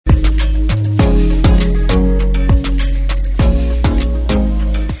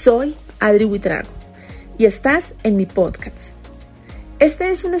Adri Buitrago y estás en mi podcast. Este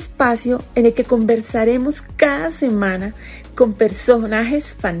es un espacio en el que conversaremos cada semana con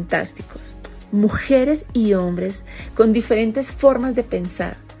personajes fantásticos, mujeres y hombres con diferentes formas de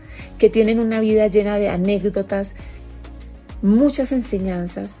pensar, que tienen una vida llena de anécdotas, muchas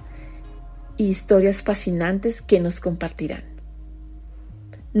enseñanzas y historias fascinantes que nos compartirán.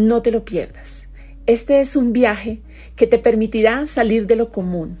 No te lo pierdas. Este es un viaje que te permitirá salir de lo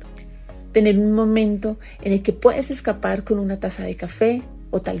común, tener un momento en el que puedes escapar con una taza de café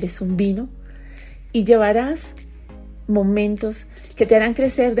o tal vez un vino y llevarás momentos que te harán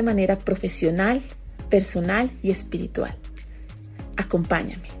crecer de manera profesional, personal y espiritual.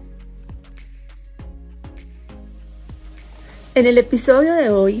 Acompáñame. En el episodio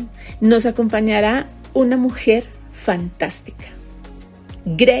de hoy nos acompañará una mujer fantástica,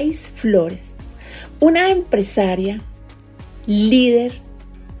 Grace Flores, una empresaria, líder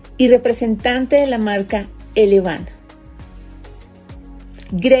y representante de la marca Elevana.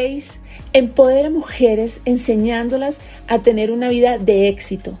 Grace empodera a mujeres enseñándolas a tener una vida de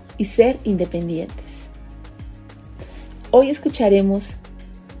éxito y ser independientes. Hoy escucharemos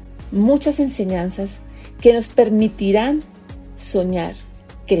muchas enseñanzas que nos permitirán soñar,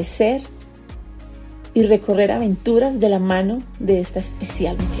 crecer y recorrer aventuras de la mano de esta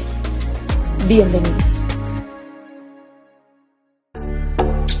especial mujer. Bienvenidas.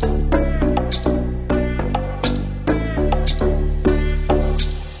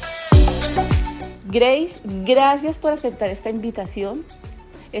 Grace, gracias por aceptar esta invitación.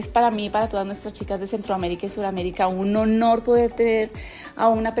 Es para mí y para todas nuestras chicas de Centroamérica y Suramérica un honor poder tener a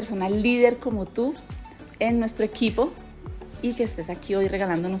una persona líder como tú en nuestro equipo y que estés aquí hoy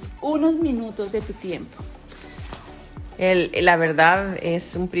regalándonos unos minutos de tu tiempo. La verdad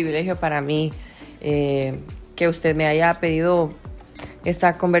es un privilegio para mí que usted me haya pedido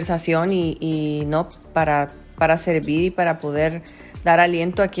esta conversación y no para servir y para poder dar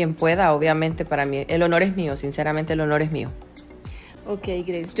aliento a quien pueda. Obviamente para mí el honor es mío, sinceramente el honor es mío. Ok,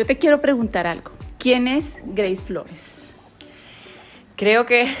 Grace, yo te quiero preguntar algo. ¿Quién es Grace Flores? Creo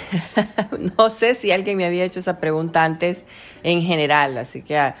que no sé si alguien me había hecho esa pregunta antes en general, así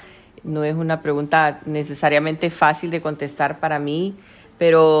que no es una pregunta necesariamente fácil de contestar para mí,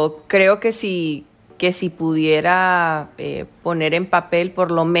 pero creo que si pudiera poner en papel por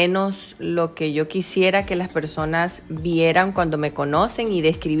lo menos lo que yo quisiera que las personas vieran cuando me conocen y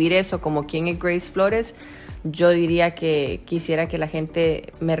describir eso como quién es Grace Flores, yo diría que quisiera que la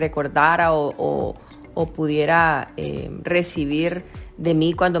gente me recordara o pudiera recibir de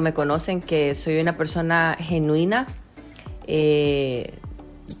mí cuando me conocen que soy una persona genuina,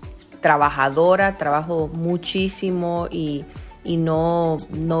 trabajadora, trabajo muchísimo y no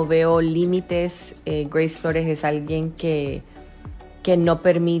veo límites. Grace Flores es alguien que no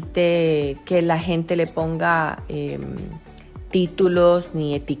permite que la gente le ponga títulos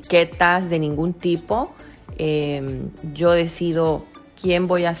ni etiquetas de ningún tipo. Yo decido quién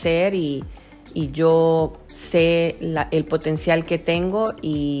voy a ser y yo sé el potencial que tengo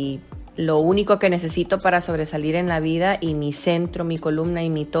y lo único que necesito para sobresalir en la vida y mi centro, mi columna y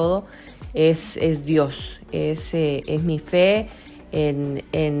mi todo es Dios, es mi fe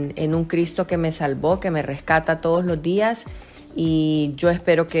en un Cristo que me salvó, que me rescata todos los días y yo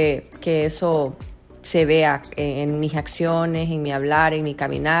espero que eso se vea en mis acciones, en mi hablar, en mi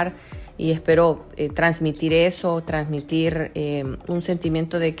caminar. Y espero transmitir un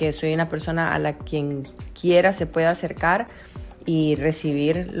sentimiento de que soy una persona a la quien quiera se pueda acercar y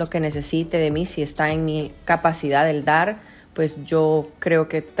recibir lo que necesite de mí. Si está en mi capacidad del dar, pues yo creo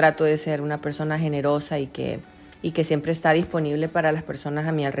que trato de ser una persona generosa y que siempre está disponible para las personas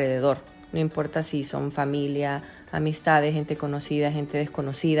a mi alrededor. No importa si son familia, amistades, gente conocida, gente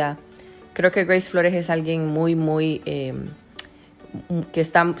desconocida. Creo que Grace Flores es alguien muy que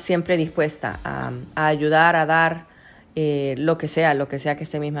está siempre dispuesta a ayudar, a dar lo que sea que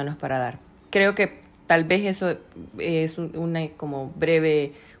esté en mis manos para dar. Creo que tal vez eso es como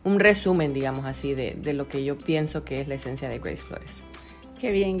breve, un resumen, digamos así, de lo que yo pienso que es la esencia de Grace Flores.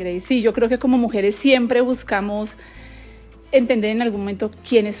 Qué bien, Grace. Sí, yo creo que como mujeres siempre buscamos entender en algún momento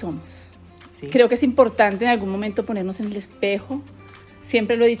quiénes somos. Sí. Creo que es importante en algún momento ponernos en el espejo.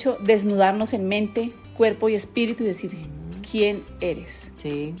 Siempre lo he dicho, desnudarnos en mente, cuerpo y espíritu y decir quién eres.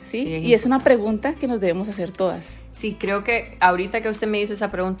 Sí. Y es una pregunta que nos debemos hacer todas. Sí, creo que ahorita que usted me hizo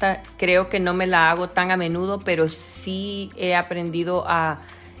esa pregunta, creo que no me la hago tan a menudo, pero sí he aprendido a...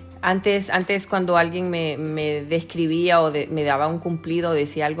 Antes cuando alguien me describía o me daba un cumplido o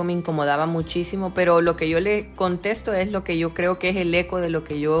decía algo, me incomodaba muchísimo, pero lo que yo le contesto es lo que yo creo que es el eco de lo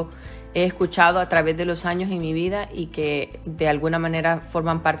que yo he escuchado a través de los años en mi vida y que de alguna manera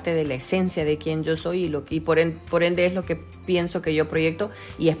forman parte de la esencia de quién yo soy y por ende es lo que pienso que yo proyecto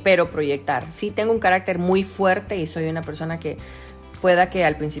y espero proyectar. Sí tengo un carácter muy fuerte y soy una persona que pueda que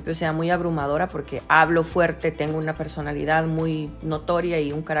al principio sea muy abrumadora porque hablo fuerte, tengo una personalidad muy notoria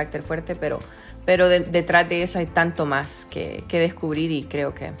y un carácter fuerte, pero detrás de eso hay tanto más que descubrir y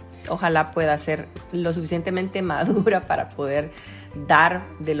creo que ojalá pueda ser lo suficientemente madura para poder dar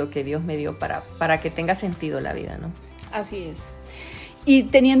de lo que Dios me dio para que tenga sentido la vida, ¿no? Así es. Y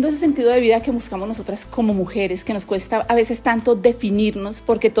teniendo ese sentido de vida que buscamos nosotras como mujeres, que nos cuesta a veces tanto definirnos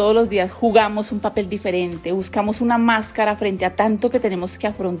porque todos los días jugamos un papel diferente, buscamos una máscara frente a tanto que tenemos que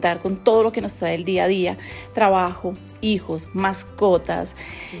afrontar con todo lo que nos trae el día a día, trabajo, hijos, mascotas,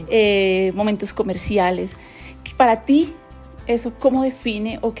 momentos comerciales. Para ti, eso, ¿cómo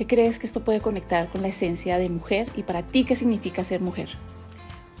define o qué crees que esto puede conectar con la esencia de mujer? Y para ti, ¿qué significa ser mujer?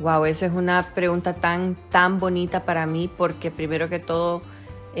 Wow, eso es una pregunta tan bonita para mí porque primero que todo,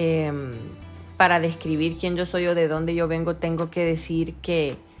 para describir quién yo soy o de dónde yo vengo, tengo que decir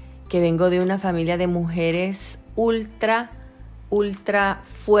que vengo de una familia de mujeres ultra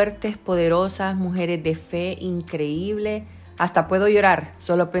fuertes, poderosas, mujeres de fe, increíble. Hasta puedo llorar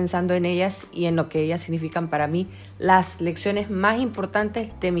solo pensando en ellas y en lo que ellas significan para mí. Las lecciones más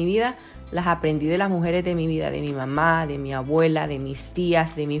importantes de mi vida las aprendí de las mujeres de mi vida, de mi mamá, de mi abuela, de mis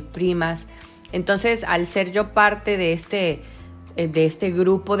tías, de mis primas. Entonces, al ser yo parte de este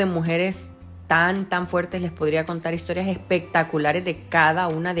grupo de mujeres tan fuertes, les podría contar historias espectaculares de cada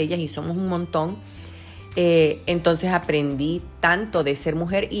una de ellas y somos un montón. Entonces aprendí tanto de ser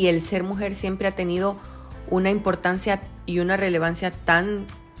mujer y el ser mujer siempre ha tenido una importancia y una relevancia tan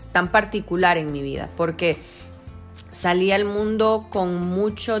particular en mi vida, porque salí al mundo con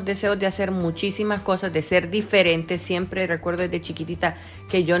muchos deseos de hacer muchísimas cosas, de ser diferente. Siempre recuerdo desde chiquitita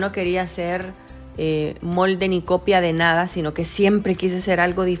que yo no quería ser molde ni copia de nada, sino que siempre quise ser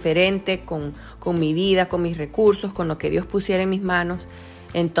algo diferente con mi vida, con mis recursos, con lo que Dios pusiera en mis manos.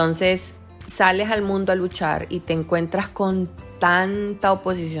 Entonces sales al mundo a luchar y te encuentras con tanta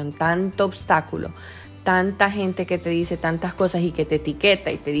oposición, tanto obstáculo, tanta gente que te dice tantas cosas y que te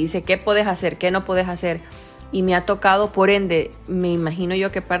etiqueta y te dice qué puedes hacer, qué no puedes hacer. Y me ha tocado, por ende, me imagino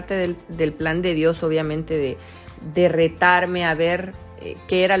yo que parte del plan de Dios, obviamente, de retarme a ver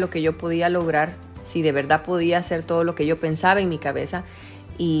qué era lo que yo podía lograr, si de verdad podía hacer todo lo que yo pensaba en mi cabeza.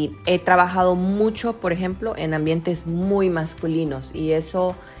 Y he trabajado mucho, por ejemplo, en ambientes muy masculinos y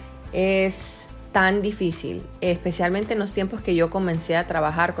eso es tan difícil, especialmente en los tiempos que yo comencé a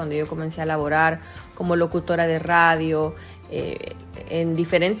trabajar, cuando yo comencé a laborar como locutora de radio, en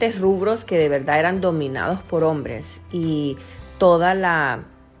diferentes rubros que de verdad eran dominados por hombres y toda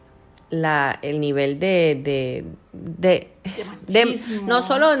el nivel de no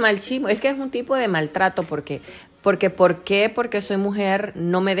solo el machismo, es que es un tipo de maltrato porque ¿por qué? Porque soy mujer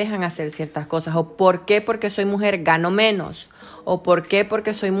no me dejan hacer ciertas cosas, o ¿por qué? Porque soy mujer gano menos, o ¿por qué?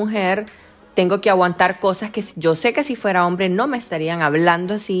 Porque soy mujer tengo que aguantar cosas que yo sé que si fuera hombre no me estarían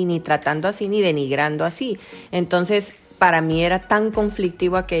hablando así, ni tratando así, ni denigrando así. Entonces para mí era tan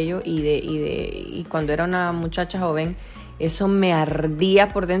conflictivo aquello y cuando era una muchacha joven eso me ardía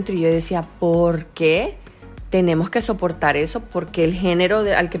por dentro y yo decía, ¿por qué tenemos que soportar eso? Porque el género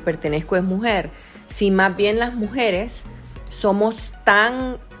al que pertenezco es mujer. Si más bien las mujeres somos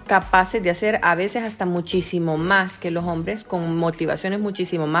tan capaces de hacer a veces hasta muchísimo más que los hombres, con motivaciones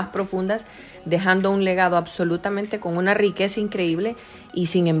muchísimo más profundas, dejando un legado absolutamente con una riqueza increíble y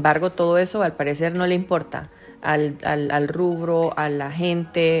sin embargo todo eso al parecer no le importa al rubro, a la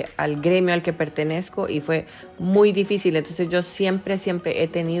gente, al gremio al que pertenezco y fue muy difícil. Entonces yo siempre he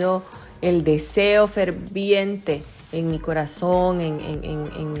tenido el deseo ferviente en mi corazón,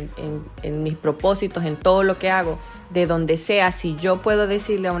 en mis propósitos, en todo lo que hago, de donde sea, si yo puedo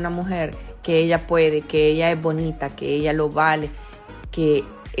decirle a una mujer que ella puede, que ella es bonita, que ella lo vale, que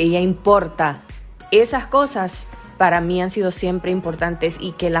ella importa, esas cosas para mí han sido siempre importantes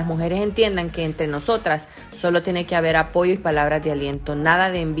y que las mujeres entiendan que entre nosotras solo tiene que haber apoyo y palabras de aliento, nada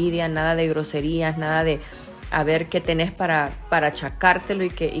de envidia, nada de groserías, nada de a ver qué tenés para achacártelo y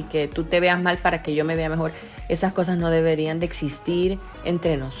que tú te veas mal para que yo me vea mejor. Esas cosas no deberían de existir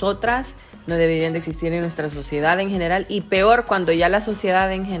entre nosotras, no deberían de existir en nuestra sociedad en general y peor cuando ya la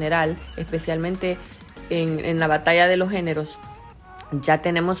sociedad en general, especialmente en la batalla de los géneros, ya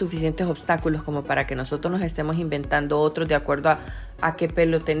tenemos suficientes obstáculos como para que nosotros nos estemos inventando otros de acuerdo a qué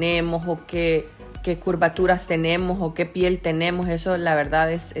pelo tenemos o qué curvaturas tenemos o qué piel tenemos. Eso la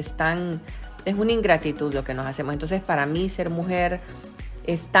verdad es una ingratitud lo que nos hacemos. Entonces para mí ser mujer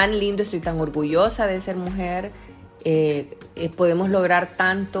es tan lindo, estoy tan orgullosa de ser mujer podemos lograr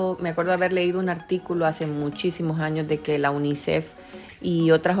tanto. Me acuerdo haber leído un artículo hace muchísimos años de que la UNICEF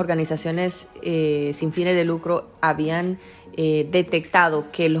y otras organizaciones sin fines de lucro habían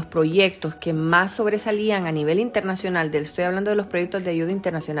detectado que los proyectos que más sobresalían a nivel internacional, estoy hablando de los proyectos de ayuda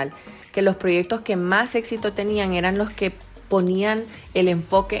internacional, que los proyectos que más éxito tenían eran los que ponían el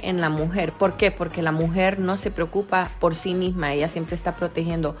enfoque en la mujer. ¿Por qué? Porque la mujer no se preocupa por sí misma, ella siempre está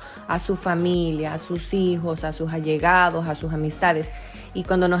protegiendo a su familia, a sus hijos, a sus allegados, a sus amistades. Y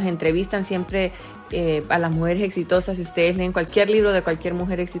cuando nos entrevistan siempre a las mujeres exitosas, si ustedes leen cualquier libro de cualquier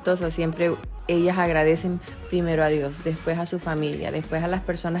mujer exitosa, siempre ellas agradecen primero a Dios, después a su familia, después a las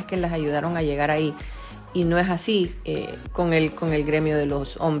personas que las ayudaron a llegar ahí. Y no es así con el gremio de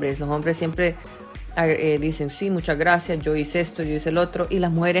los hombres. Los hombres siempre dicen, sí, muchas gracias, yo hice esto, yo hice el otro. Y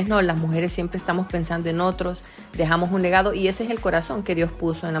las mujeres no, las mujeres siempre estamos pensando en otros, dejamos un legado y ese es el corazón que Dios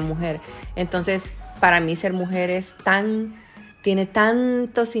puso en la mujer. Entonces, para mí ser mujer tiene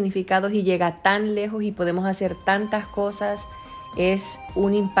tantos significados y llega tan lejos y podemos hacer tantas cosas. Es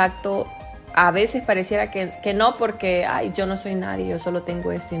un impacto, a veces pareciera que no, porque yo no soy nadie, yo solo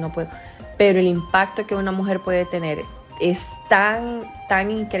tengo esto y no puedo. Pero el impacto que una mujer puede tener es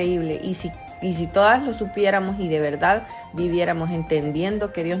tan increíble. Y si todas lo supiéramos y de verdad viviéramos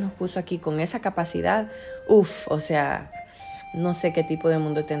entendiendo que Dios nos puso aquí con esa capacidad, o sea, no sé qué tipo de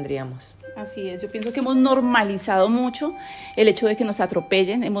mundo tendríamos. Así es, yo pienso que hemos normalizado mucho el hecho de que nos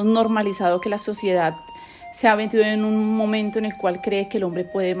atropellen, hemos normalizado que la sociedad se ha metido en un momento en el cual cree que el hombre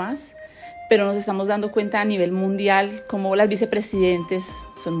puede más, pero nos estamos dando cuenta a nivel mundial cómo las vicepresidentes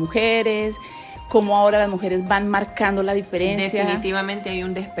son mujeres, cómo ahora las mujeres van marcando la diferencia. Definitivamente hay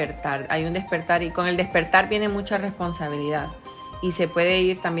un despertar y con el despertar viene mucha responsabilidad. Y se puede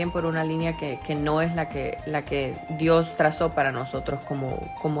ir también por una línea que no es la que Dios trazó para nosotros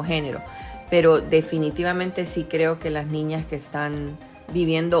como género. Pero definitivamente sí creo que las niñas que están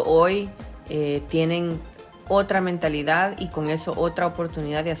viviendo hoy tienen otra mentalidad y con eso otra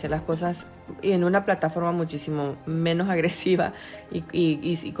oportunidad de hacer las cosas en una plataforma muchísimo menos agresiva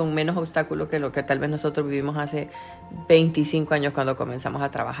y con menos obstáculos que lo que tal vez nosotros vivimos hace 25 años cuando comenzamos a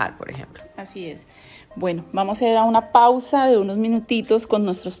trabajar, por ejemplo. Así es. Bueno, vamos a ir a una pausa de unos minutitos con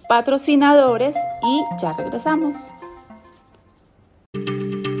nuestros patrocinadores y ya regresamos.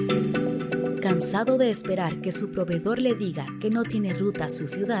 ¿Cansado de esperar que su proveedor le diga que no tiene ruta a su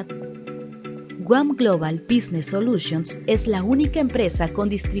ciudad? Guam Global Business Solutions es la única empresa con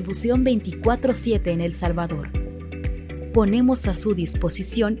distribución 24/7 en El Salvador. Ponemos a su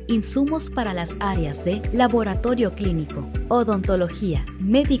disposición insumos para las áreas de laboratorio clínico, odontología,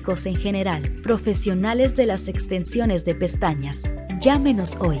 médicos en general, profesionales de las extensiones de pestañas.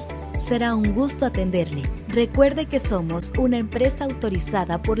 Llámenos hoy. Será un gusto atenderle. Recuerde que somos una empresa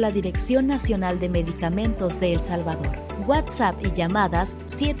autorizada por la Dirección Nacional de Medicamentos de El Salvador. WhatsApp y llamadas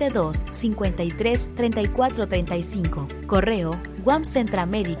 72533435. Correo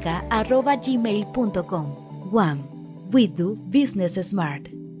guamcentraamerica@gmail.com. Guam. We do business smart.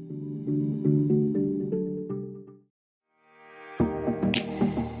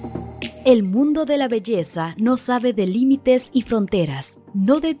 El mundo de la belleza no sabe de límites y fronteras.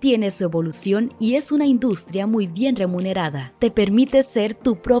 No detiene su evolución y es una industria muy bien remunerada. Te permite ser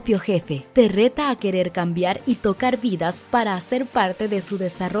tu propio jefe. Te reta a querer cambiar y tocar vidas para hacer parte de su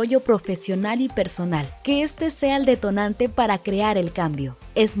desarrollo profesional y personal. Que este sea el detonante para crear el cambio.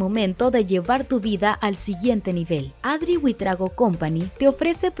 Es momento de llevar tu vida al siguiente nivel. Adri Huitrago Company te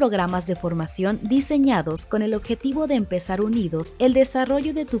ofrece programas de formación diseñados con el objetivo de empezar unidos el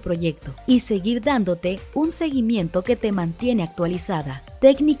desarrollo de tu proyecto y seguir dándote un seguimiento que te mantiene actualizada.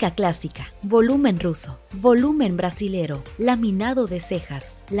 Técnica clásica, volumen ruso, volumen brasilero, laminado de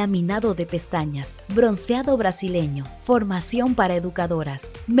cejas, laminado de pestañas, bronceado brasileño, formación para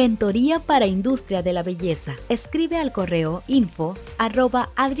educadoras, mentoría para industria de la belleza. Escribe al correo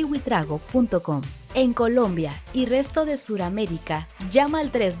info@adrihuitrago.com. En Colombia y resto de Sudamérica, llama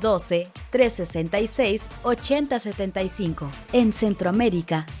al 312-366-8075. En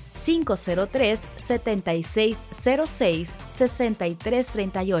Centroamérica,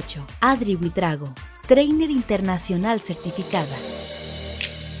 503-7606-6338. Adri Huitrago, trainer internacional certificada.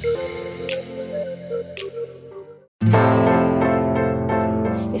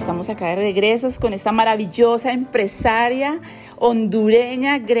 Estamos acá de regresos con esta maravillosa empresaria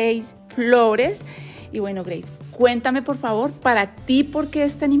hondureña, Grace Flores. Y bueno, Grace, cuéntame por favor, para ti, ¿por qué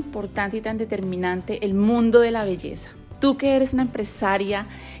es tan importante y tan determinante el mundo de la belleza? Tú que eres una empresaria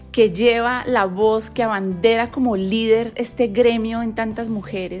que lleva la voz, que abandera como líder este gremio en tantas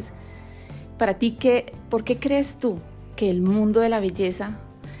mujeres, para ti, ¿por qué crees tú que el mundo de la belleza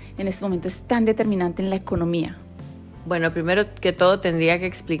en este momento es tan determinante en la economía? Bueno, primero que todo tendría que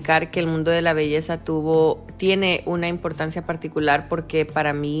explicar que el mundo de la belleza tiene una importancia particular porque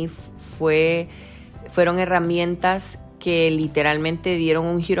para mí fueron herramientas que literalmente dieron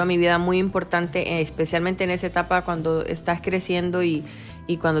un giro a mi vida muy importante, especialmente en esa etapa cuando estás creciendo y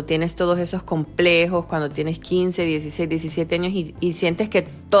cuando tienes todos esos complejos, cuando tienes 15, 16, 17 años y sientes que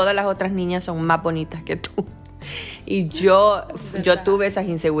todas las otras niñas son más bonitas que tú. Y yo tuve esas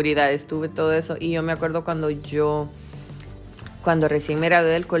inseguridades, tuve todo eso. Y yo me acuerdo cuando recién me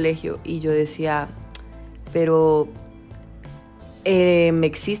gradué del colegio y yo decía, pero me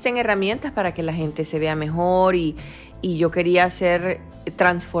existen herramientas para que la gente se vea mejor y yo quería ser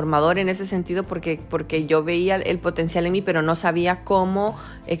transformador en ese sentido porque yo veía el potencial en mí, pero no sabía cómo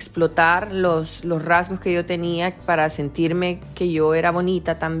explotar los rasgos que yo tenía para sentirme que yo era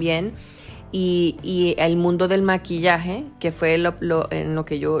bonita también. Y el mundo del maquillaje, que fue lo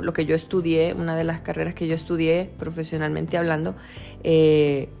que yo estudié, una de las carreras que yo estudié profesionalmente hablando,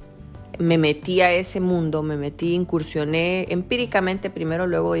 me metí a ese mundo, incursioné empíricamente primero,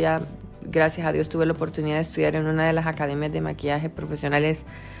 luego ya, gracias a Dios, tuve la oportunidad de estudiar en una de las academias de maquillaje profesionales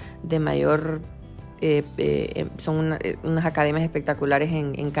de mayor, son unas academias espectaculares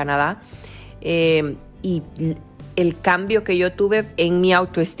en Canadá, y el cambio que yo tuve en mi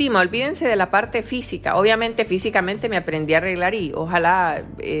autoestima, olvídense de la parte física, obviamente físicamente me aprendí a arreglar y ojalá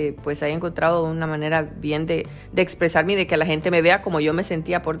pues haya encontrado una manera bien de expresarme y de que la gente me vea como yo me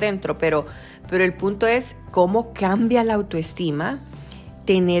sentía por dentro, pero el punto es cómo cambia la autoestima,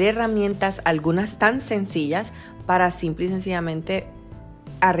 tener herramientas, algunas tan sencillas, para simple y sencillamente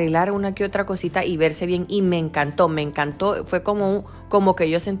arreglar una que otra cosita y verse bien, y me encantó, fue como que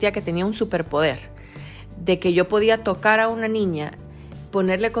yo sentía que tenía un superpoder, de que yo podía tocar a una niña,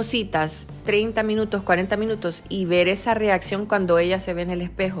 ponerle cositas 30 minutos, 40 minutos y ver esa reacción cuando ella se ve en el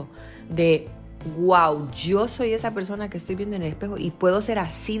espejo de wow, yo soy esa persona que estoy viendo en el espejo y puedo ser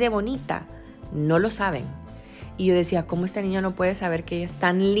así de bonita. No lo saben. Y yo decía, ¿cómo esta niña no puede saber que ella es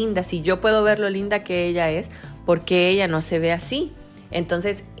tan linda? Si yo puedo ver lo linda que ella es, ¿por qué ella no se ve así?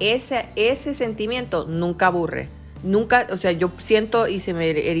 Entonces ese sentimiento nunca aburre. Nunca, o sea, yo siento y se me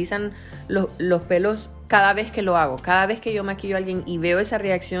erizan los pelos cada vez que lo hago, cada vez que yo maquillo a alguien y veo esa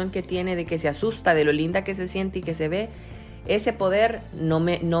reacción que tiene de que se asusta de lo linda que se siente y que se ve, ese poder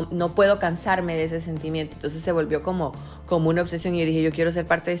no puedo cansarme de ese sentimiento. Entonces se volvió como una obsesión y yo dije, yo quiero ser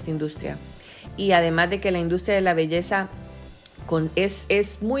parte de esta industria. Y además de que la industria de la belleza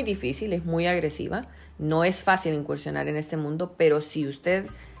es muy difícil, es muy agresiva, no es fácil incursionar en este mundo, pero si usted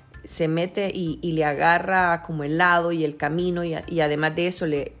se mete y le agarra como el lado y el camino y además de eso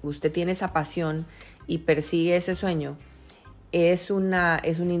usted tiene esa pasión y persigue ese sueño, es una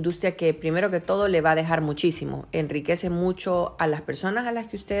industria que primero que todo le va a dejar muchísimo, enriquece mucho a las personas a las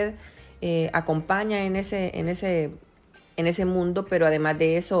que usted acompaña en ese mundo, pero además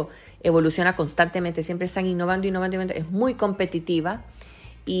de eso evoluciona constantemente, siempre están innovando, es muy competitiva.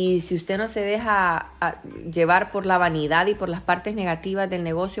 Y si usted no se deja llevar por la vanidad y por las partes negativas del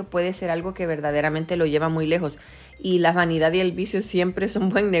negocio, puede ser algo que verdaderamente lo lleva muy lejos. Y la vanidad y el vicio siempre son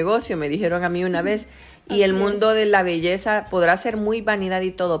buen negocio, me dijeron a mí una vez. Y el mundo de la belleza podrá ser muy vanidad y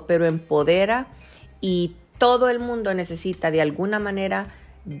todo, pero empodera, y todo el mundo necesita de alguna manera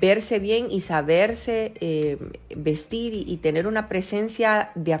verse bien y saberse vestir y tener una presencia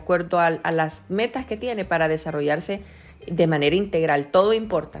de acuerdo a las metas que tiene para desarrollarse de manera integral. Todo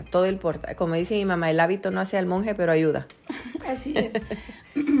importa. Como dice mi mamá, el hábito no hace al monje, pero ayuda. Así es.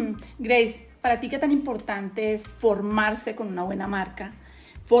 Grace, para ti, ¿qué tan importante es formarse con una buena marca?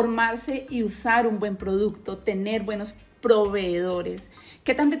 Formarse y usar un buen producto, tener buenos proveedores.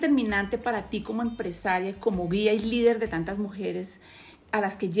 ¿Qué tan determinante para ti como empresaria, como guía y líder de tantas mujeres a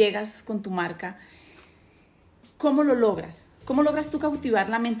las que llegas con tu marca? ¿Cómo lo logras? ¿Cómo logras tú cautivar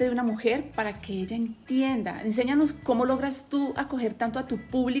la mente de una mujer para que ella entienda? Enséñanos cómo logras tú acoger tanto a tu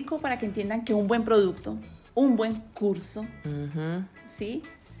público para que entiendan que un buen producto, un buen curso, ¿sí?,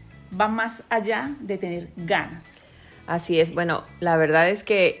 va más allá de tener ganas. Así es. Bueno, la verdad es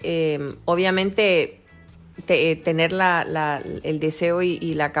que obviamente tener el deseo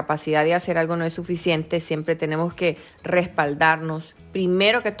y la capacidad de hacer algo no es suficiente. Siempre tenemos que respaldarnos,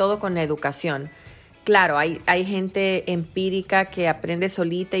 primero que todo, con la educación. Claro, hay gente empírica que aprende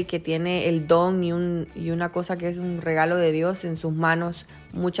solita y que tiene el don y una cosa que es un regalo de Dios en sus manos.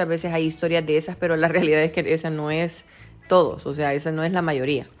 Muchas veces hay historias de esas, pero la realidad es que esa no es todos, o sea, esa no es la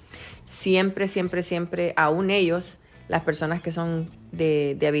mayoría. Siempre, aún ellos, las personas que son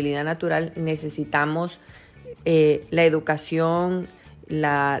de habilidad natural, necesitamos la educación,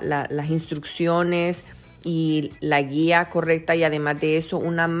 las instrucciones y la guía correcta, y además de eso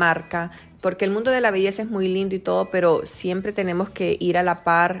una marca porque el mundo de la belleza es muy lindo y todo, pero siempre tenemos que ir a la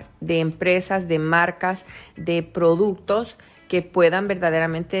par de empresas, de marcas, de productos que puedan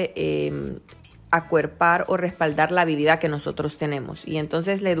verdaderamente acuerpar o respaldar la habilidad que nosotros tenemos. Y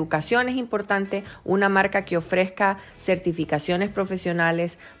entonces la educación es importante, una marca que ofrezca certificaciones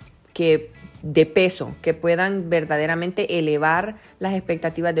profesionales de peso, que puedan verdaderamente elevar las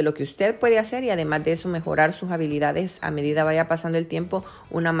expectativas de lo que usted puede hacer y además de eso mejorar sus habilidades a medida vaya pasando el tiempo.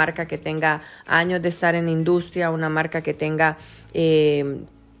 Una marca que tenga años de estar en la industria, una marca que tenga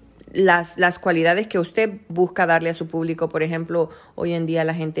las cualidades que usted busca darle a su público. Por ejemplo, hoy en día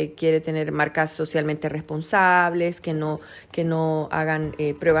la gente quiere tener marcas socialmente responsables, que no hagan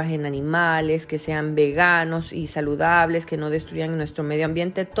pruebas en animales, que sean veganos y saludables, que no destruyan nuestro medio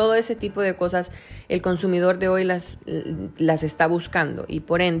ambiente. Todo ese tipo de cosas el consumidor de hoy las está buscando y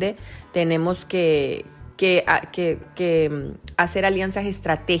por ende tenemos que hacer alianzas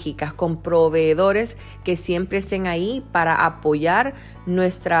estratégicas con proveedores que siempre estén ahí para apoyar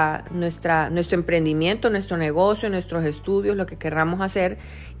nuestro emprendimiento, nuestro negocio, nuestros estudios, lo que querramos hacer.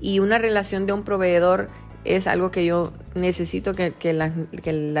 Y una relación de un proveedor es algo que yo necesito que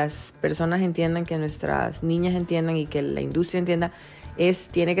las personas entiendan, que nuestras niñas entiendan y que la industria entienda.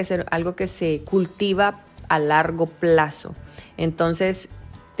 Tiene que ser algo que se cultiva a largo plazo. Entonces,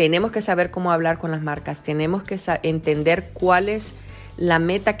 tenemos que saber cómo hablar con las marcas, tenemos que entender cuál es la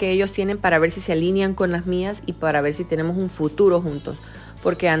meta que ellos tienen para ver si se alinean con las mías y para ver si tenemos un futuro juntos.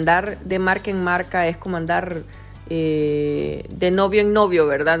 Porque andar de marca en marca es como andar de novio en novio,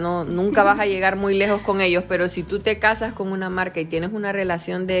 ¿verdad? Nunca vas a llegar muy lejos con ellos, pero si tú te casas con una marca y tienes una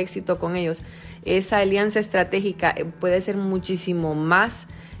relación de éxito con ellos, esa alianza estratégica puede ser muchísimo más,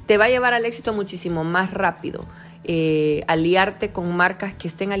 te va a llevar al éxito muchísimo más rápido. Aliarte con marcas que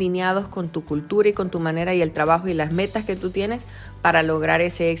estén alineados con tu cultura y con tu manera y el trabajo y las metas que tú tienes para lograr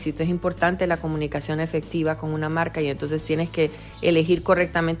ese éxito. Es importante la comunicación efectiva con una marca y entonces tienes que elegir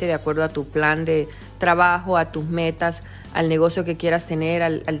correctamente de acuerdo a tu plan de trabajo, a tus metas, al negocio que quieras tener,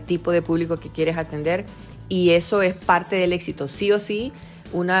 al tipo de público que quieres atender, y eso es parte del éxito. Sí o sí,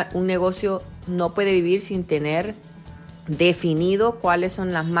 un negocio no puede vivir sin tener definido cuáles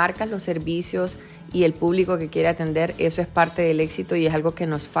son las marcas, los servicios y el público que quiere atender. Eso es parte del éxito y es algo que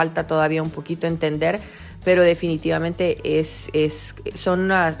nos falta todavía un poquito entender, pero definitivamente son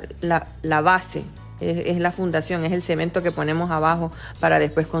la base, es la fundación, es el cemento que ponemos abajo para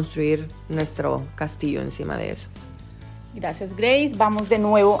después construir nuestro castillo encima de eso. Gracias, Grace. Vamos de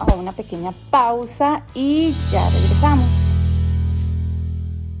nuevo a una pequeña pausa y ya regresamos.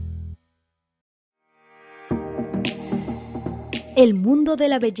 El mundo de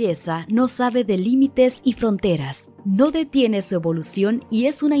la belleza no sabe de límites y fronteras, no detiene su evolución y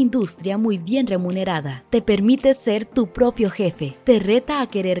es una industria muy bien remunerada. Te permite ser tu propio jefe, te reta a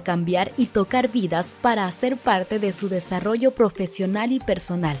querer cambiar y tocar vidas para hacer parte de su desarrollo profesional y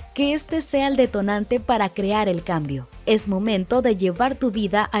personal. Que este sea el detonante para crear el cambio. Es momento de llevar tu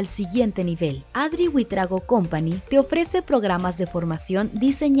vida al siguiente nivel. Adri Huitrago Company te ofrece programas de formación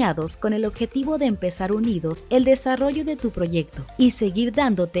diseñados con el objetivo de empezar unidos el desarrollo de tu proyecto y seguir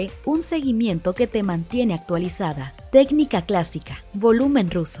dándote un seguimiento que te mantiene actualizada. Técnica clásica,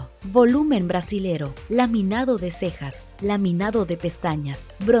 volumen ruso, volumen brasilero, laminado de cejas, laminado de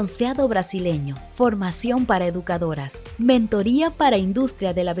pestañas, bronceado brasileño, formación para educadoras, mentoría para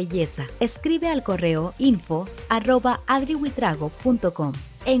industria de la belleza. Escribe al correo info@adrihuitrago.com.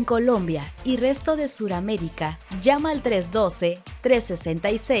 En Colombia y resto de Sudamérica, llama al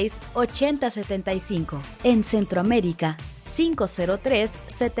 312-366-8075. En Centroamérica,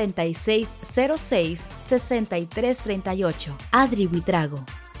 503-7606-6338. Adri Huitrago,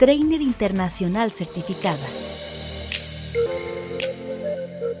 trainer internacional certificada.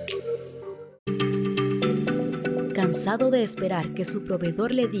 ¿Cansado de esperar que su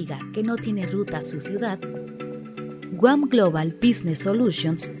proveedor le diga que no tiene ruta a su ciudad? Guam Global Business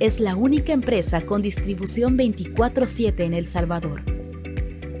Solutions es la única empresa con distribución 24/7 en El Salvador.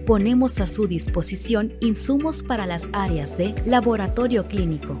 Ponemos a su disposición insumos para las áreas de laboratorio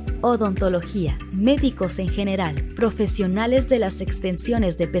clínico, odontología, médicos en general, profesionales de las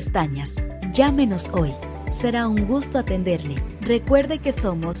extensiones de pestañas. Llámenos hoy. Será un gusto atenderle. Recuerde que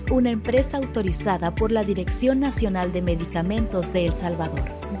somos una empresa autorizada por la Dirección Nacional de Medicamentos de El Salvador.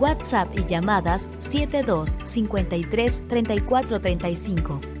 WhatsApp y llamadas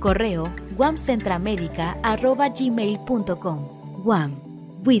 7253-3435. Correo guamcentraamerica@gmail.com. Guam.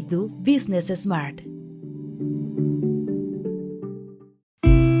 We do business smart.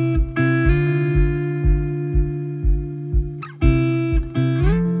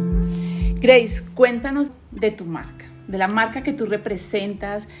 Grace, cuéntanos de tu marca. de la marca que tú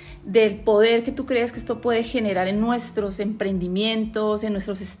representas, del poder que tú crees que esto puede generar en nuestros emprendimientos, en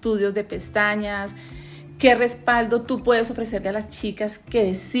nuestros estudios de pestañas. ¿Qué respaldo tú puedes ofrecerle a las chicas que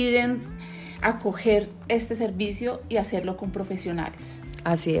deciden acoger este servicio y hacerlo con profesionales?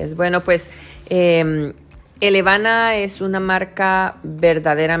 Así es. Bueno, pues Elevana es una marca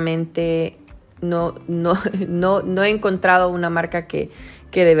verdaderamente, no he encontrado una marca que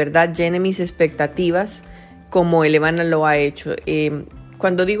de verdad llene mis expectativas como Elevana lo ha hecho.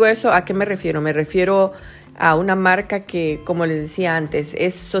 Cuando digo eso, ¿a qué me refiero? Me refiero a una marca que, como les decía antes,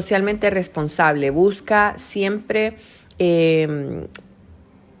 es socialmente responsable, busca siempre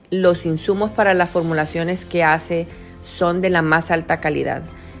los insumos para las formulaciones que hace son de la más alta calidad.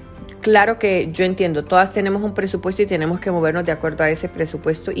 Claro que yo entiendo, todas tenemos un presupuesto y tenemos que movernos de acuerdo a ese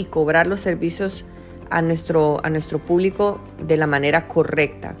presupuesto y cobrar los servicios a nuestro público de la manera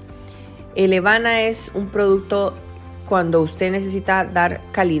correcta. Elevana es un producto cuando usted necesita dar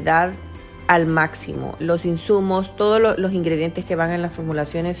calidad al máximo. Los insumos, todos los ingredientes que van en las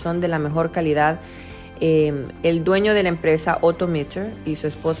formulaciones son de la mejor calidad. El dueño de la empresa, Otto Mitter, y su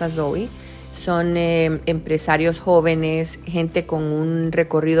esposa Zoe, son empresarios jóvenes, gente con un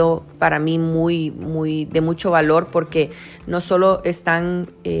recorrido para mí muy de mucho valor, porque no solo están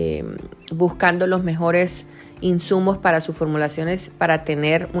buscando los mejores insumos para sus formulaciones, para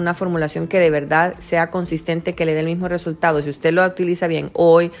tener una formulación que de verdad sea consistente, que le dé el mismo resultado. Si usted lo utiliza bien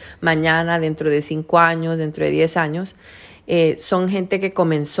hoy, mañana, dentro de 5 años, dentro de 10 años, son gente que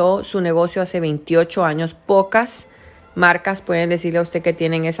comenzó su negocio hace 28 años. Pocas marcas pueden decirle a usted que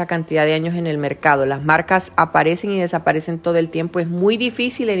tienen esa cantidad de años en el mercado. Las marcas aparecen y desaparecen todo el tiempo. Es muy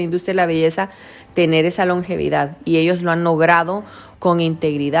difícil en la industria de la belleza tener esa longevidad, y ellos lo han logrado con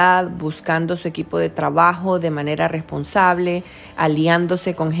integridad, buscando su equipo de trabajo de manera responsable,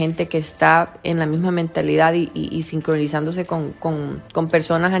 aliándose con gente que está en la misma mentalidad y sincronizándose con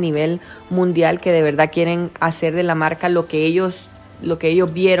personas a nivel mundial que de verdad quieren hacer de la marca lo que ellos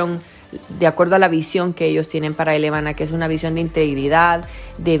vieron de acuerdo a la visión que ellos tienen para Elevana, que es una visión de integridad,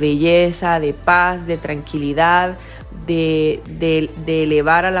 de belleza, de paz, de tranquilidad, de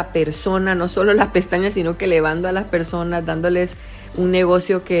elevar a la persona, no solo las pestañas, sino que elevando a las personas, dándoles un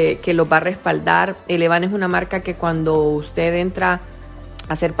negocio que los va a respaldar. Elevana es una marca que cuando usted entra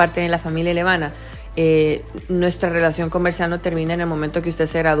a ser parte de la familia Elevana, nuestra relación comercial no termina en el momento que usted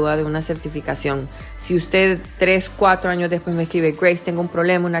se gradúa de una certificación. Si usted 3-4 años después me escribe: Grace, tengo un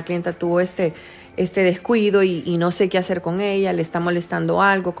problema, una clienta tuvo este descuido y no sé qué hacer con ella, le está molestando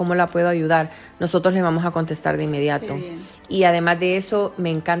algo, ¿cómo la puedo ayudar? Nosotros le vamos a contestar de inmediato. Y además de eso,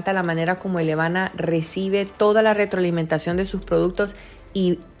 me encanta la manera como Elevana recibe toda la retroalimentación de sus productos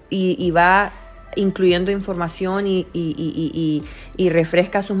y va incluyendo información y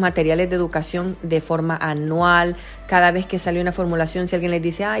refresca sus materiales de educación de forma anual. Cada vez que sale una formulación, si alguien les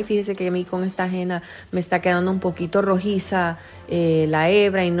dice: ay, fíjese que a mí con esta henna me está quedando un poquito rojiza la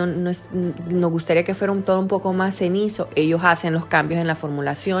hebra y nos gustaría que fuera todo un poco más cenizo, ellos hacen los cambios en la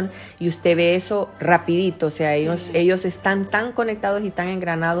formulación y usted ve eso rapidito. O sea, ellos están tan conectados y tan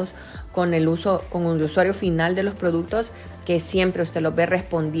engranados con el usuario final de los productos, que siempre usted los ve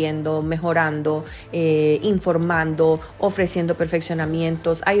respondiendo, mejorando, informando, ofreciendo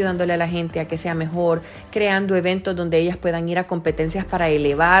perfeccionamientos, ayudándole a la gente a que sea mejor, creando eventos donde ellas puedan ir a competencias para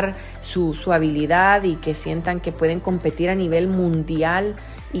elevar su habilidad y que sientan que pueden competir a nivel mundial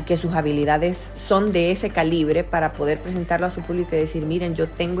y que sus habilidades son de ese calibre para poder presentarlo a su público y decir: miren, yo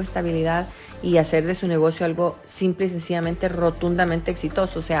tengo esta habilidad, y hacer de su negocio algo simple y sencillamente rotundamente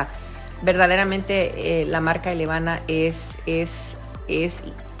exitoso. O sea, verdaderamente la marca Elevana es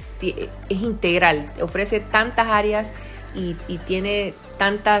integral, ofrece tantas áreas y tiene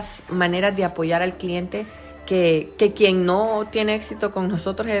tantas maneras de apoyar al cliente que quien no tiene éxito con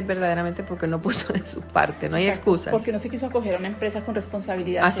nosotros es verdaderamente porque no puso de su parte, no hay excusas. Porque no se quiso acoger a una empresa con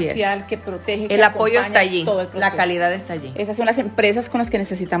responsabilidad Así social, es. Que protege, el apoyo está allí, todo el proceso. La calidad está allí. Esas son las empresas con las que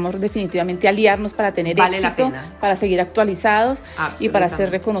necesitamos definitivamente aliarnos para tener Vale éxito, para seguir actualizados y para ser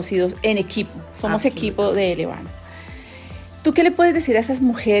reconocidos en equipo. Somos equipo de Elevana. ¿Tú qué le puedes decir a esas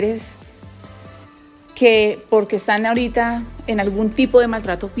mujeres que porque están ahorita en algún tipo de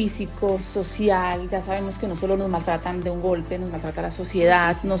maltrato físico, social? Ya sabemos que no solo nos maltratan de un golpe, nos maltrata la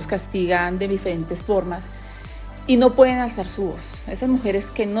sociedad, nos castigan de diferentes formas y no pueden alzar su voz. Esas mujeres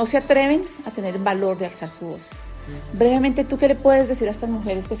que no se atreven a tener el valor de alzar su voz. Brevemente, ¿tú qué le puedes decir a estas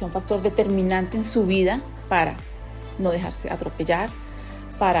mujeres que sea un factor determinante en su vida para no dejarse atropellar,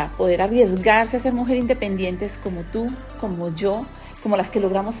 para poder arriesgarse a ser mujeres independientes como tú, como yo, como las que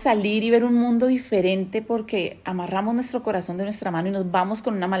logramos salir y ver un mundo diferente porque amarramos nuestro corazón de nuestra mano y nos vamos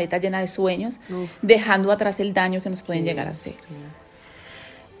con una maleta llena de sueños, dejando atrás el daño que nos pueden llegar a hacer.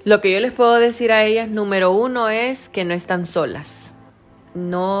 Lo que yo les puedo decir a ellas, número 1, es que no están solas.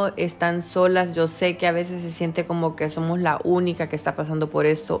 No están solas. Yo sé que a veces se siente como que somos la única que está pasando por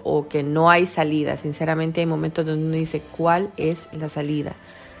esto o que no hay salida. Sinceramente hay momentos donde uno dice, ¿cuál es la salida?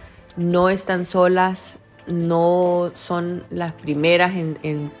 No están solas. No son las primeras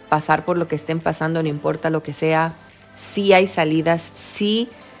en pasar por lo que estén pasando, no importa lo que sea. Sí hay salidas, sí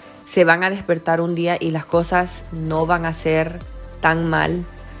se van a despertar un día y las cosas no van a ser tan mal.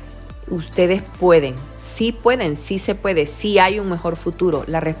 Ustedes pueden, sí se puede, sí hay un mejor futuro.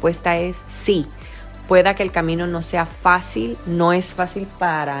 La respuesta es sí. Pueda que el camino no sea fácil, no es fácil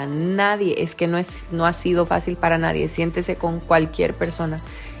para nadie, es que no ha sido fácil para nadie. Siéntese con cualquier persona.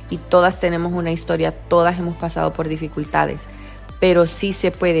 Y todas tenemos una historia, todas hemos pasado por dificultades, pero sí se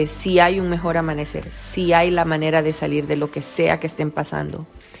puede, sí hay un mejor amanecer, sí hay la manera de salir de lo que sea que estén pasando.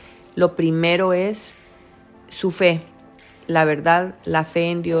 Lo primero es su fe, la verdad, la fe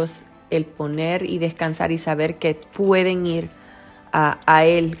en Dios, el poner y descansar y saber que pueden ir a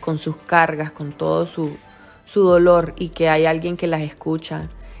Él con sus cargas, con todo su dolor y que hay alguien que las escucha,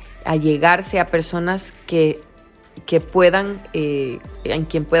 a llegarse a personas que puedan, en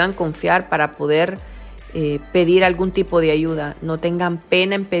quien puedan confiar para poder pedir algún tipo de ayuda. No tengan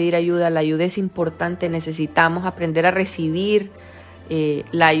pena en pedir ayuda. La ayuda es importante. Necesitamos aprender a recibir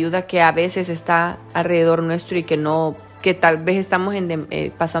la ayuda que a veces está alrededor nuestro y que tal vez estamos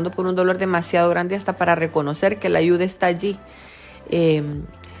pasando por un dolor demasiado grande hasta para reconocer que la ayuda está allí.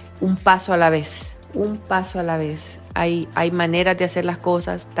 Un paso a la vez. Un paso a la vez. Hay maneras de hacer las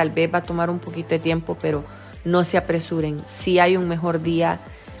cosas. Tal vez va a tomar un poquito de tiempo, pero no se apresuren. Si hay un mejor día,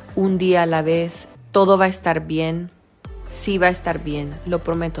 un día a la vez, todo va a estar bien. Sí va a estar bien, lo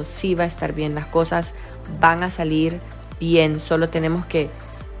prometo, sí va a estar bien. Las cosas van a salir bien. Solo tenemos que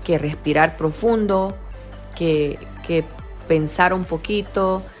respirar profundo, que pensar un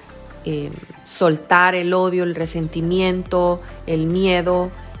poquito, soltar el odio, el resentimiento, el miedo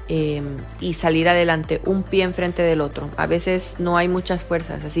y salir adelante, un pie enfrente del otro. A veces no hay muchas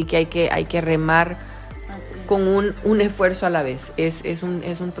fuerzas, así que hay que remar con un esfuerzo a la vez. Es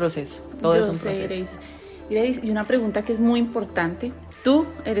un proceso. Todo es un proceso. Grace, y una pregunta que es muy importante. Tú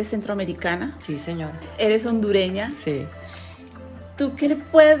eres centroamericana. Sí, señora. Eres hondureña. Sí. ¿Tú qué le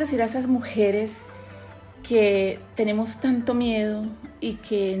puedes decir a esas mujeres que tenemos tanto miedo y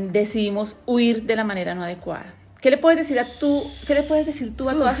que decidimos huir de la manera no adecuada? ¿Qué le puedes decir tú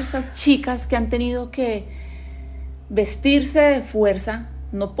a todas estas chicas que han tenido que vestirse de fuerza?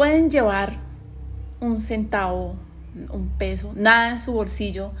 No pueden llevar un centavo, un peso, nada en su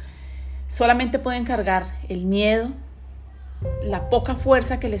bolsillo. Solamente pueden cargar el miedo, la poca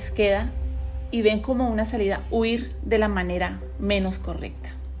fuerza que les queda y ven como una salida huir de la manera menos correcta.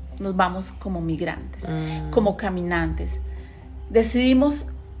 Nos vamos como migrantes, como caminantes. Decidimos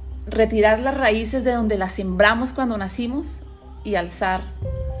retirar las raíces de donde las sembramos cuando nacimos y alzar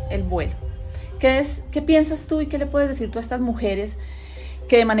el vuelo. ¿Qué piensas tú y qué le puedes decir tú a estas mujeres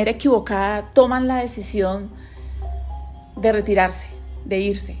que de manera equivocada toman la decisión de retirarse, de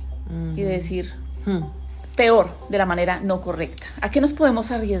irse y de decir peor, de la manera no correcta? ¿A qué nos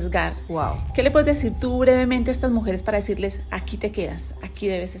podemos arriesgar? Wow. ¿Qué le puedes decir tú brevemente a estas mujeres para decirles, aquí te quedas, aquí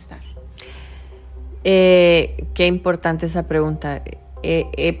debes estar? Qué importante esa pregunta.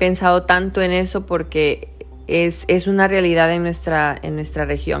 He pensado tanto en eso porque es una realidad en nuestra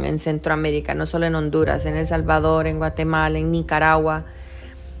región, en Centroamérica, no solo en Honduras, en El Salvador, en Guatemala, en Nicaragua.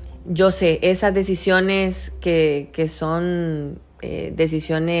 Yo sé, esas decisiones que son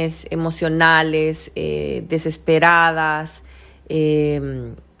decisiones emocionales, desesperadas,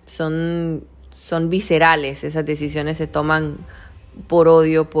 son viscerales. Esas decisiones se toman por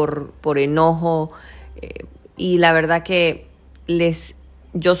odio, por enojo, y la verdad que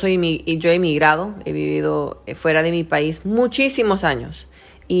yo he emigrado, he vivido fuera de mi país muchísimos años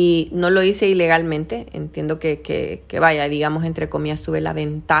y no lo hice ilegalmente. Entiendo que vaya, digamos, entre comillas, tuve la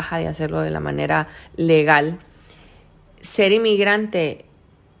ventaja de hacerlo de la manera legal. Ser inmigrante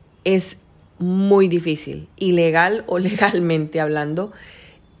es muy difícil, ilegal o legalmente hablando.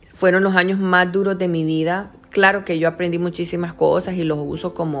 Fueron los años más duros de mi vida. Claro que yo aprendí muchísimas cosas y los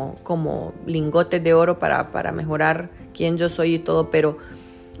uso como lingotes de oro para mejorar quién yo soy y todo, pero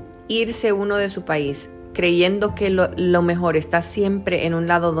irse uno de su país creyendo que lo mejor está siempre en un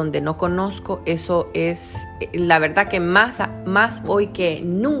lado donde no conozco, eso es la verdad que más hoy que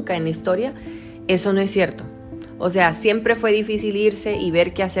nunca en la historia, eso no es cierto. O sea, siempre fue difícil irse y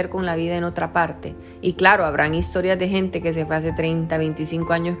ver qué hacer con la vida en otra parte. Y claro, habrán historias de gente que se fue hace 30,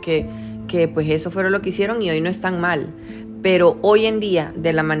 25 años que pues eso fue lo que hicieron y hoy no están mal. Pero hoy en día,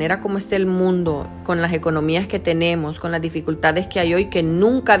 de la manera como está el mundo, con las economías que tenemos, con las dificultades que hay hoy que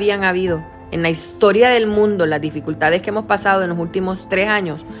nunca habían habido en la historia del mundo, las dificultades que hemos pasado en los últimos 3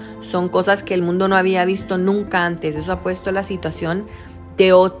 años, son cosas que el mundo no había visto nunca antes. Eso ha puesto la situación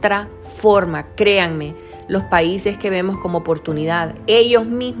de otra forma. Créanme, los países que vemos como oportunidad, ellos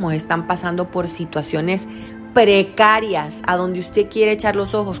mismos están pasando por situaciones precarias a donde usted quiere echar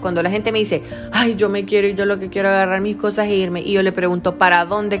los ojos. Cuando la gente me dice, ay, yo me quiero ir, yo lo que quiero es agarrar mis cosas e irme, y yo le pregunto, ¿para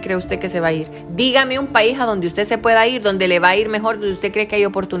dónde cree usted que se va a ir? Dígame un país a donde usted se pueda ir, donde le va a ir mejor, donde usted cree que hay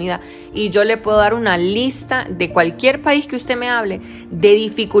oportunidad, y yo le puedo dar una lista de cualquier país que usted me hable, de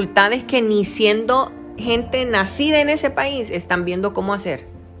dificultades que ni siendo gente nacida en ese país están viendo cómo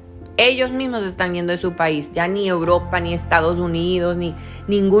hacer. Ellos mismos están yendo de su país, ya ni Europa, ni Estados Unidos, ni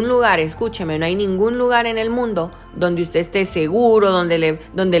ningún lugar, escúcheme, no hay ningún lugar en el mundo donde usted esté seguro,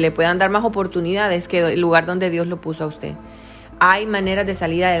 donde le puedan dar más oportunidades que el lugar donde Dios lo puso a usted. Hay maneras de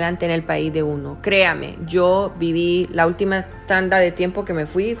salir adelante en el país de uno. Créame, yo viví la última tanda de tiempo que me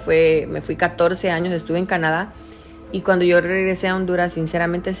fui 14 años, estuve en Canadá, y cuando yo regresé a Honduras,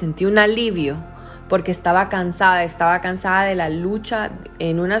 sinceramente sentí un alivio, porque estaba cansada de la lucha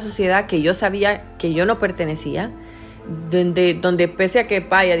en una sociedad que yo sabía que yo no pertenecía, donde pese a que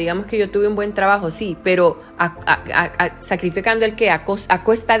vaya, digamos que yo tuve un buen trabajo, sí, pero sacrificando el qué, a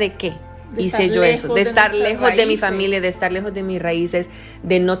cuesta de qué. Hice yo eso, de estar lejos de mi familia, de estar lejos de mis raíces,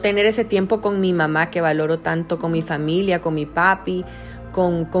 de no tener ese tiempo con mi mamá que valoro tanto, con mi familia, con mi papi,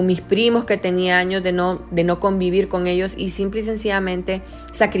 con mis primos que tenía años de no convivir con ellos, y simple y sencillamente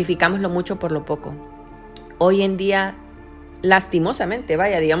sacrificamos lo mucho por lo poco. Hoy en día, lastimosamente,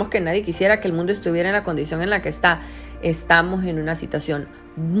 digamos que nadie quisiera que el mundo estuviera en la condición en la que está. Estamos en una situación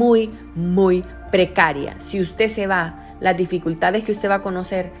muy, muy precaria. Si usted se va, las dificultades que usted va a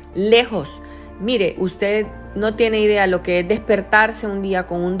conocer lejos. Mire, usted no tiene idea lo que es despertarse un día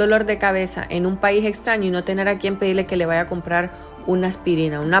con un dolor de cabeza en un país extraño y no tener a quien pedirle que le vaya a comprar una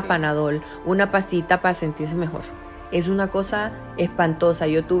aspirina, una Panadol, una pastita para sentirse mejor. Es una cosa espantosa.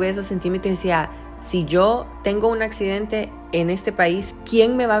 Yo tuve esos sentimientos y decía, si yo tengo un accidente en este país,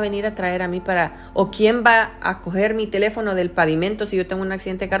 ¿quién me va a venir a traer a mí o quién va a coger mi teléfono del pavimento si yo tengo un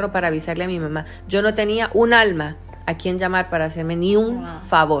accidente de carro para avisarle a mi mamá? Yo no tenía un alma a quien llamar para hacerme ni un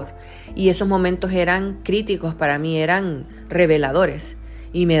favor. Y esos momentos eran críticos para mí, eran reveladores.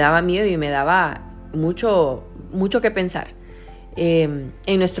 Y me daba miedo y me daba mucho que pensar. En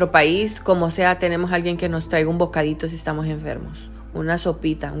nuestro país, como sea, tenemos a alguien que nos traiga un bocadito si estamos enfermos, una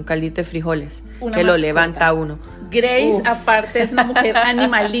sopita, un caldito de frijoles, una que mascota. Lo levanta a uno. Grace, aparte, es una mujer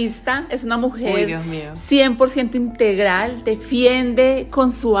animalista, es una mujer 100% integral, defiende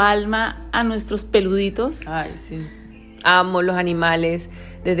con su alma a nuestros peluditos. Ay, sí. Amo los animales.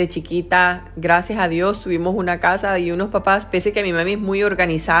 Desde chiquita, gracias a Dios, tuvimos una casa y unos papás, pese a que mi mami es muy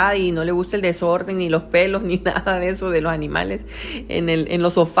organizada y no le gusta el desorden, ni los pelos, ni nada de eso de los animales en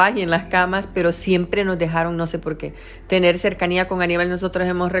los sofás y en las camas, pero siempre nos dejaron, no sé por qué, tener cercanía con animales. Nosotros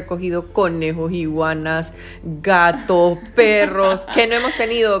hemos recogido conejos, iguanas, gatos, perros, que no hemos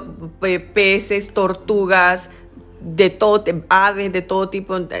tenido peces, tortugas, de todo, aves de todo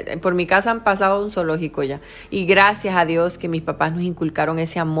tipo. Por mi casa han pasado un zoológico ya, y gracias a Dios que mis papás nos inculcaron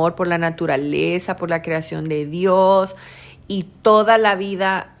ese amor por la naturaleza, por la creación de Dios, y toda la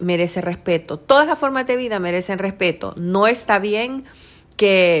vida merece respeto, todas las formas de vida merecen respeto. No está bien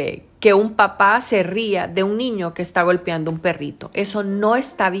que un papá se ría de un niño que está golpeando un perrito. Eso no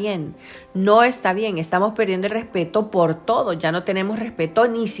está bien, no está bien. Estamos perdiendo el respeto por todo. Ya no tenemos respeto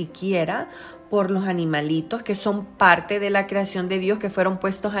ni siquiera por los animalitos que son parte de la creación de Dios, que fueron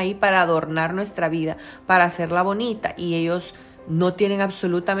puestos ahí para adornar nuestra vida, para hacerla bonita, y ellos no tienen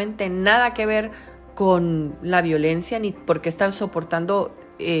absolutamente nada que ver con la violencia ni por qué están soportando,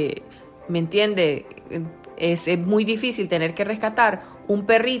 ¿me entiende? Es muy difícil tener que rescatar un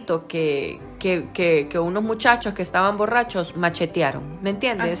perrito que unos muchachos que estaban borrachos machetearon, ¿me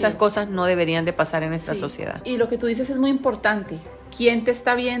entiendes? Esas cosas no deberían de pasar en nuestra sociedad. Y lo que tú dices es muy importante. ¿Quién te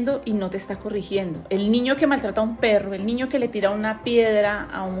está viendo y no te está corrigiendo? El niño que maltrata a un perro, el niño que le tira una piedra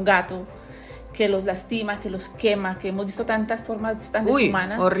a un gato, que los lastima, que los quema, que hemos visto tantas formas tan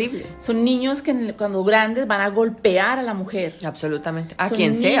deshumanas. Horrible. Son niños que cuando grandes van a golpear a la mujer. Absolutamente. A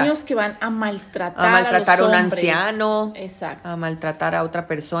quien sea. Son niños que van a maltratar a un anciano. Exacto. A maltratar a otra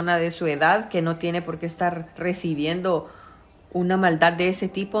persona de su edad que no tiene por qué estar recibiendo una maldad de ese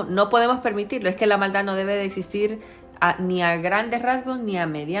tipo. No podemos permitirlo. Es que la maldad no debe de existir ni a grandes rasgos, ni a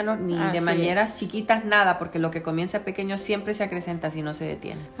medianos, ni de maneras chiquitas, nada, porque lo que comienza pequeño siempre se acrecenta si no se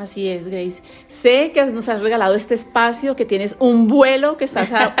detiene. Así es, Grace. Sé que nos has regalado este espacio, que tienes un vuelo, que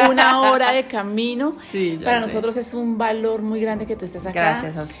estás a 1 hora de camino. Sí, para nosotros es un valor muy grande que tú estés acá.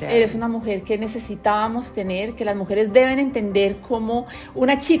 Gracias a usted. Eres una mujer que necesitábamos tener, que las mujeres deben entender como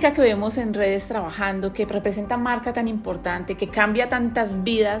una chica que vemos en redes trabajando, que representa marca tan importante, que cambia tantas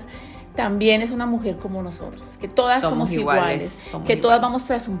vidas, también es una mujer como nosotros, que todas somos iguales, que todas vamos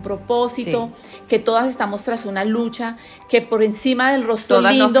tras un propósito, que todas estamos tras una lucha, que por encima del rostro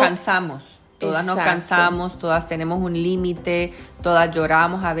todas lindo... Todas nos cansamos, todas tenemos un límite, todas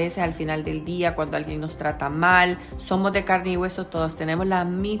lloramos a veces al final del día cuando alguien nos trata mal, somos de carne y hueso, todos tenemos las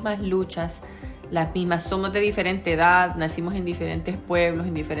mismas luchas, las mismas, somos de diferente edad, nacimos en diferentes pueblos,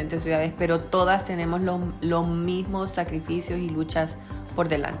 en diferentes ciudades, pero todas tenemos los mismos sacrificios y luchas por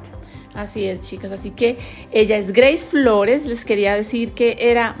delante. Así es, chicas, así que ella es Grace Flores. Les quería decir que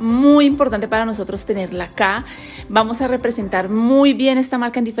era muy importante para nosotros tenerla acá. Vamos a representar muy bien esta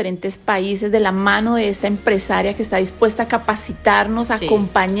marca en diferentes países de la mano de esta empresaria que está dispuesta a capacitarnos, a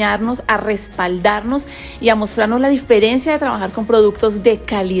acompañarnos, a respaldarnos y a mostrarnos la diferencia de trabajar con productos de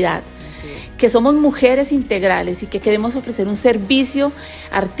calidad. Que somos mujeres integrales y que queremos ofrecer un servicio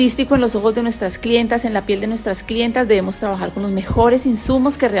artístico en los ojos de nuestras clientas, en la piel de nuestras clientas. Debemos trabajar con los mejores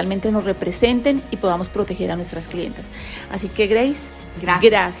insumos que realmente nos representen y podamos proteger a nuestras clientas. Así que, Grace,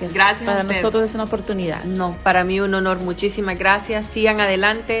 gracias. Para nosotros es una oportunidad. No, para mí un honor. Muchísimas gracias. Sigan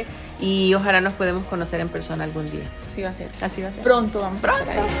adelante y ojalá nos podemos conocer en persona algún día. Así va a ser. Así va a ser. Pronto vamos a estar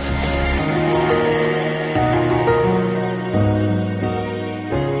ahí.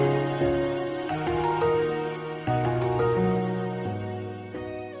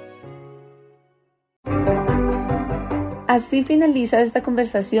 Así finaliza esta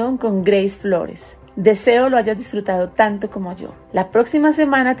conversación con Grace Flores. Deseo lo hayas disfrutado tanto como yo. La próxima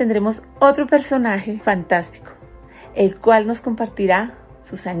semana tendremos otro personaje fantástico, el cual nos compartirá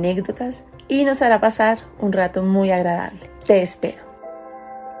sus anécdotas y nos hará pasar un rato muy agradable. Te espero.